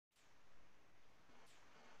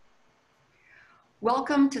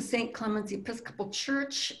Welcome to St. Clement's Episcopal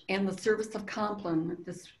Church and the service of Compline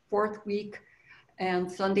this fourth week and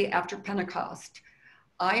Sunday after Pentecost.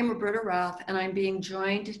 I am Roberta Roth and I'm being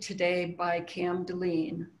joined today by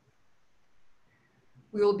Dehlin.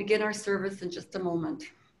 We will begin our service in just a moment.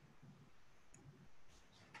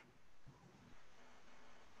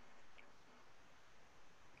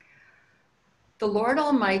 The Lord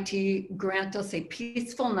Almighty grant us a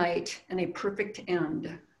peaceful night and a perfect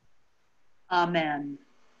end. Amen.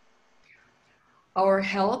 Our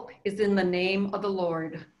help is in the name of the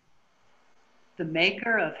Lord, the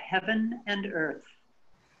maker of heaven and earth.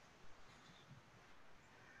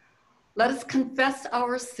 Let us confess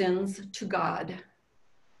our sins to God.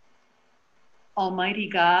 Almighty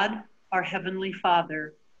God, our Heavenly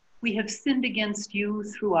Father, we have sinned against you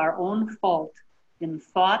through our own fault in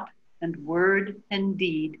thought and word and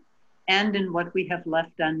deed, and in what we have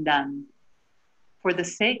left undone. For the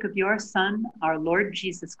sake of your Son, our Lord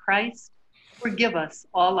Jesus Christ, forgive us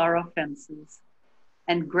all our offenses,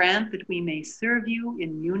 and grant that we may serve you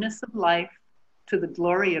in newness of life to the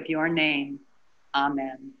glory of your name.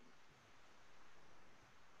 Amen.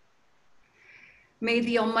 May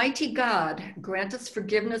the Almighty God grant us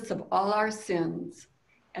forgiveness of all our sins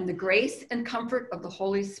and the grace and comfort of the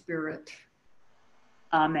Holy Spirit.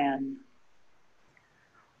 Amen.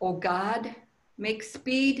 O God, make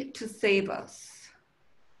speed to save us.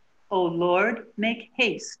 O Lord, make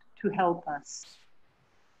haste to help us.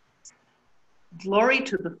 Glory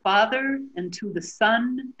to the Father, and to the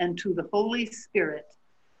Son, and to the Holy Spirit,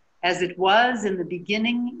 as it was in the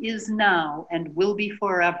beginning, is now, and will be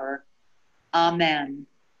forever. Amen.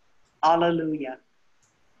 Alleluia.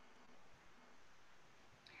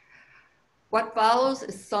 What follows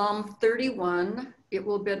is Psalm 31. It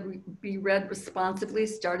will be read responsively,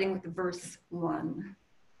 starting with verse 1.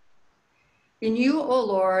 In you, O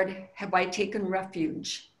Lord, have I taken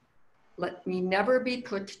refuge. Let me never be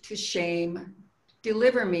put to shame.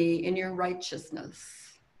 Deliver me in your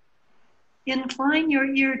righteousness. Incline your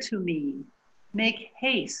ear to me. Make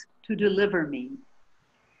haste to deliver me.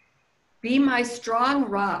 Be my strong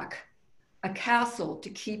rock, a castle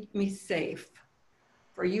to keep me safe.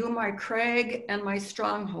 For you, my crag and my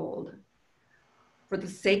stronghold. For the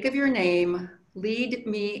sake of your name, lead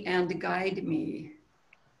me and guide me.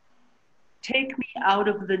 Take me out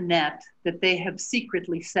of the net that they have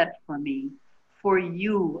secretly set for me, for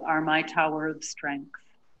you are my tower of strength.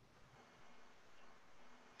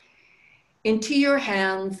 Into your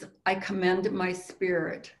hands I commend my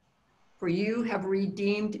spirit, for you have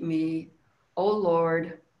redeemed me, O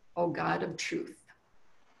Lord, O God of truth.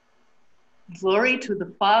 Glory to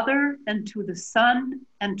the Father, and to the Son,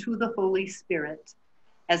 and to the Holy Spirit,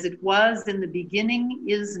 as it was in the beginning,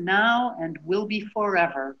 is now, and will be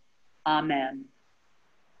forever. Amen.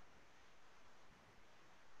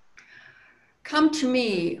 Come to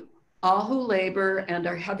me, all who labor and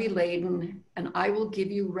are heavy laden, and I will give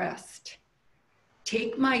you rest.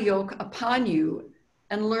 Take my yoke upon you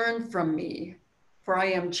and learn from me, for I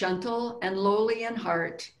am gentle and lowly in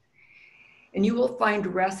heart, and you will find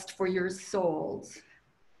rest for your souls.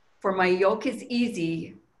 For my yoke is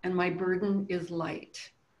easy and my burden is light.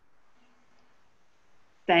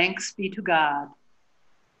 Thanks be to God.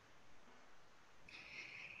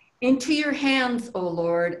 Into your hands, O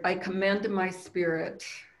Lord, I commend my spirit.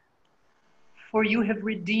 For you have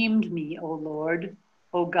redeemed me, O Lord,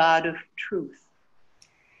 O God of truth.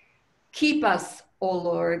 Keep us, O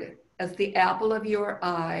Lord, as the apple of your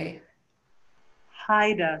eye.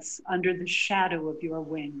 Hide us under the shadow of your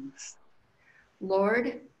wings.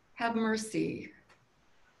 Lord, have mercy.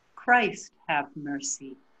 Christ, have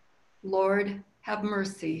mercy. Lord, have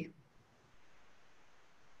mercy.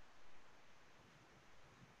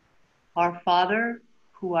 Our Father,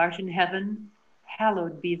 who art in heaven,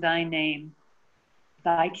 hallowed be thy name.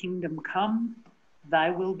 Thy kingdom come, thy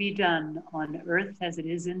will be done on earth as it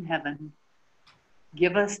is in heaven.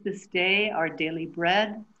 Give us this day our daily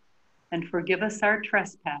bread, and forgive us our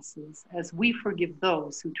trespasses, as we forgive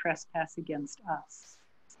those who trespass against us.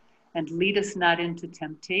 And lead us not into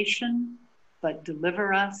temptation, but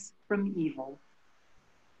deliver us from evil.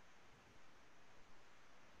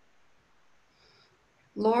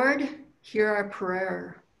 Lord, hear our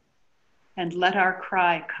prayer. And let our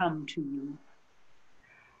cry come to you.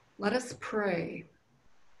 Let us pray.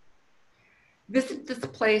 Visit this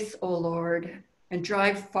place, O Lord, and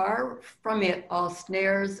drive far from it all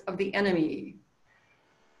snares of the enemy.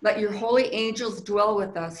 Let your holy angels dwell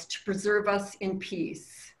with us to preserve us in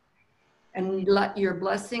peace. And let your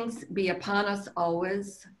blessings be upon us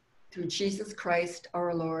always, through Jesus Christ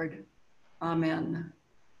our Lord. Amen.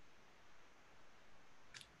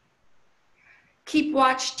 Keep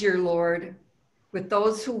watch, dear Lord, with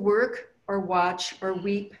those who work or watch or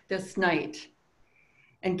weep this night,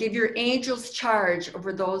 and give your angels charge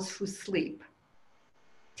over those who sleep.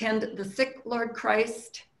 Tend the sick, Lord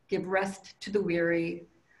Christ, give rest to the weary,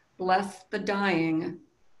 bless the dying,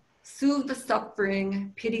 soothe the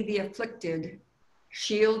suffering, pity the afflicted,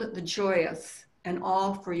 shield the joyous, and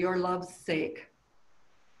all for your love's sake.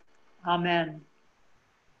 Amen.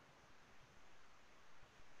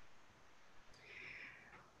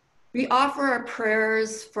 We offer our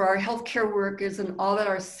prayers for our healthcare workers and all that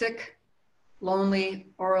are sick, lonely,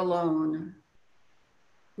 or alone.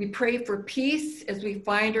 We pray for peace as we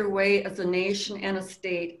find our way as a nation and a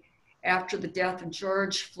state after the death of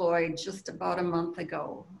George Floyd just about a month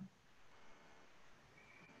ago.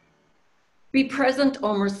 Be present,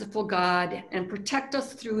 O merciful God, and protect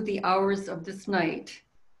us through the hours of this night,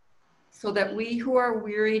 so that we who are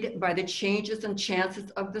wearied by the changes and chances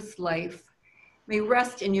of this life may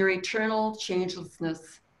rest in your eternal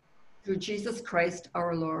changelessness through Jesus Christ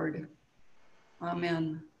our Lord.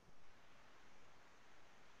 Amen.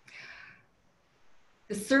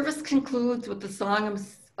 The service concludes with the Song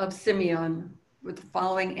of Simeon with the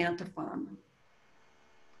following antiphon.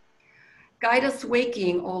 Guide us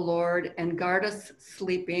waking, O Lord, and guard us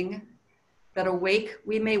sleeping, that awake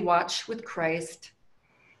we may watch with Christ,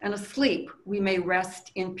 and asleep we may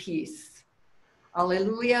rest in peace.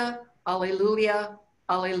 Alleluia, alleluia,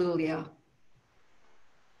 alleluia.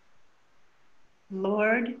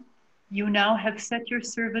 Lord, you now have set your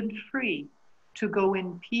servant free to go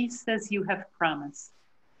in peace as you have promised.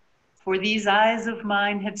 For these eyes of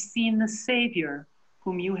mine have seen the Savior,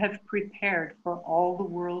 whom you have prepared for all the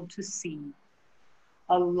world to see,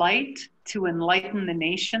 a light to enlighten the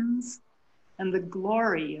nations and the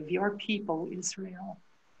glory of your people, Israel.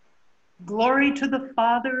 Glory to the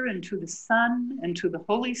Father, and to the Son, and to the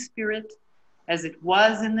Holy Spirit, as it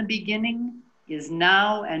was in the beginning, is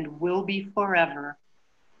now, and will be forever.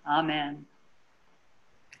 Amen.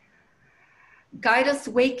 Guide us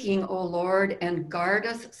waking, O Lord, and guard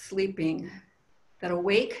us sleeping, that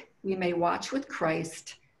awake we may watch with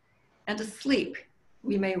Christ, and asleep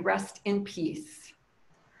we may rest in peace.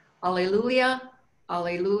 Alleluia,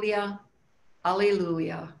 alleluia,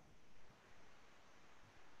 alleluia.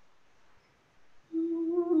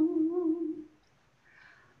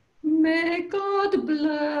 May God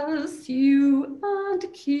bless you and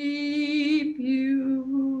keep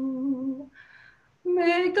you.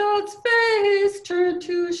 May God's face turn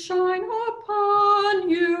to shine upon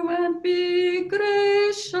you and be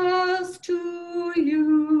gracious to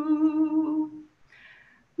you.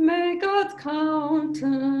 May God's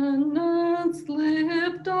countenance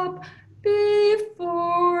lift up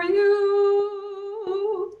before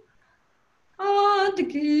you and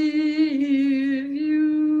give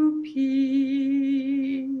you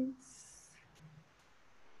peace.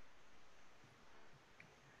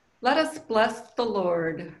 Let us bless the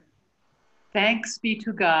Lord. Thanks be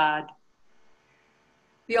to God.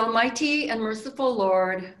 The Almighty and merciful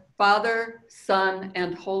Lord, Father, Son,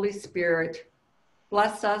 and Holy Spirit,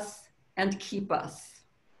 bless us and keep us.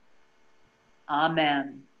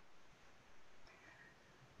 Amen.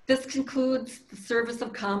 This concludes the service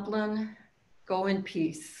of Compline. Go in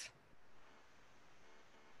peace.